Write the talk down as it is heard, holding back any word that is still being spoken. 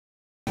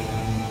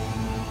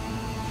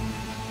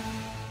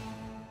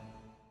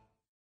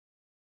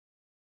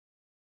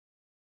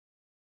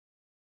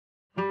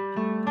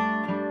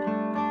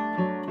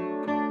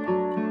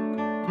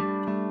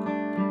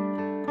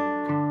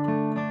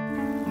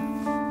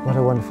What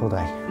a wonderful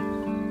day.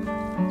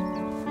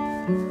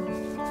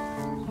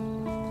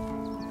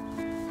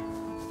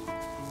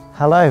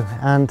 Hello,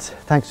 and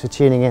thanks for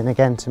tuning in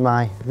again to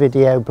my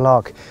video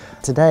blog.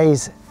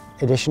 Today's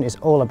edition is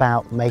all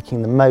about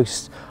making the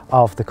most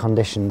of the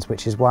conditions,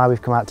 which is why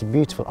we've come out to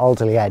beautiful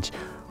Alderley Edge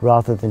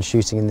rather than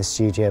shooting in the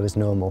studio as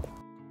normal.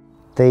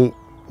 The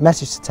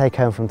message to take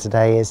home from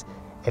today is,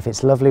 if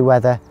it's lovely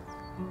weather,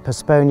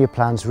 postpone your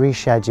plans,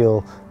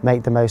 reschedule,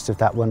 make the most of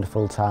that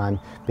wonderful time,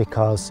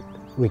 because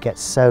we get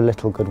so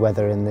little good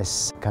weather in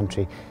this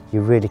country, you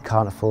really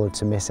can't afford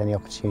to miss any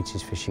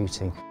opportunities for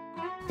shooting.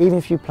 Even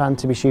if you plan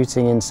to be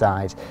shooting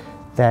inside,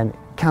 then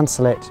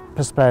cancel it,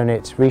 postpone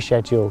it,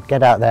 reschedule,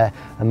 get out there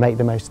and make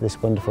the most of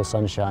this wonderful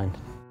sunshine.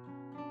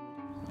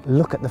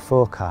 Look at the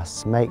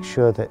forecasts, make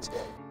sure that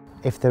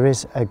if there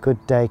is a good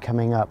day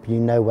coming up, you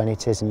know when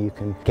it is and you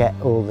can get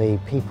all the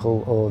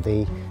people or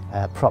the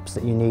props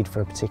that you need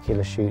for a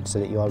particular shoot so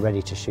that you are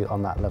ready to shoot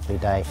on that lovely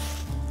day.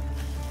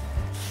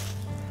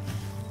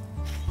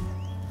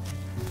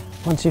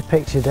 Once you've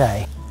picked your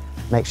day,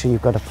 make sure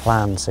you've got a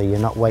plan so you're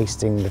not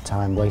wasting the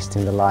time,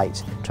 wasting the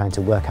light, trying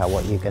to work out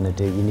what you're going to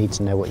do. You need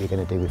to know what you're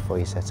going to do before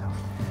you set off.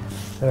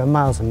 There are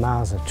miles and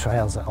miles of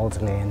trails at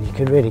Alderley and you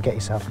could really get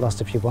yourself lost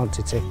if you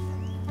wanted to.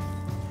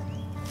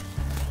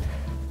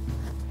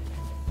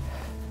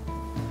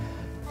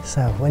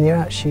 So when you're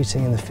out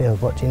shooting in the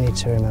field, what do you need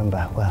to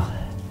remember? Well,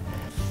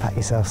 pack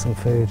yourself some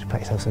food,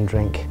 pack yourself some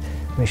drink,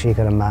 make sure you've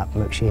got a map,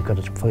 make sure you've got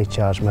a fully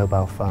charged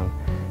mobile phone,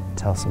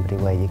 tell somebody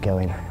where you're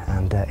going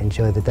and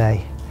enjoy the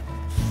day.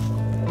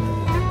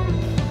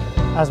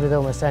 As with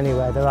almost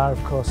anywhere, there are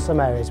of course some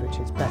areas which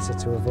it's better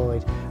to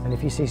avoid, and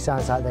if you see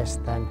signs like this,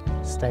 then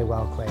stay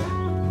well clear.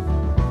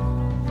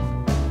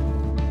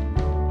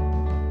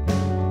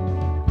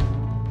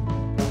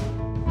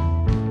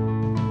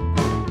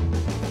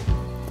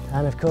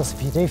 And of course,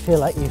 if you do feel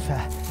like you've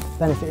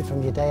benefited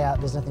from your day out,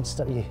 there's nothing to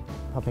stop you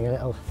popping a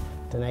little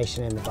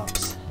donation in the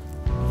box.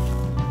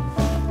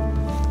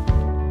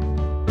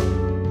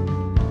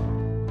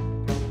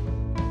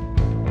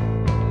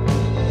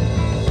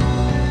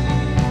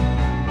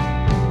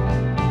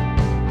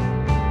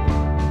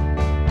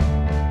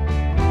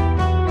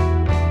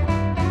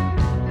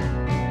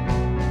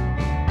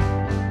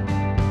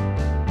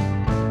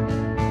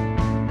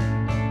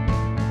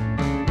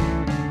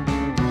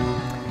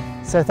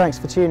 So thanks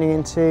for tuning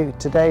into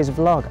today's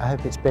vlog. I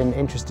hope it's been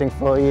interesting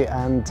for you,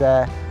 and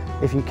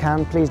if you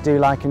can, please do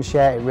like and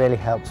share, it really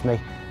helps me.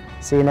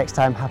 See you next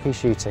time, happy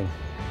shooting.